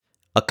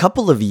A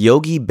couple of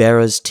Yogi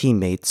Berra's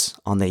teammates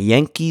on the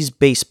Yankees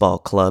baseball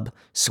club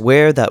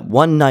swear that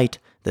one night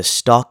the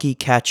stocky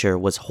catcher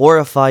was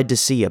horrified to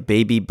see a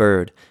baby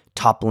bird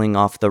toppling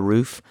off the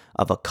roof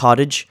of a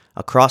cottage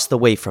across the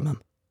way from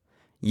him.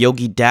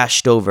 Yogi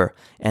dashed over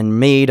and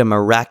made a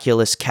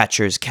miraculous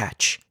catcher's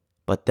catch.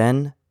 But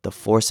then the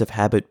force of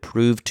habit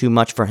proved too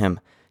much for him.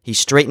 He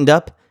straightened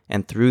up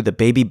and threw the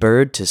baby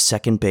bird to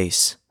second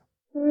base.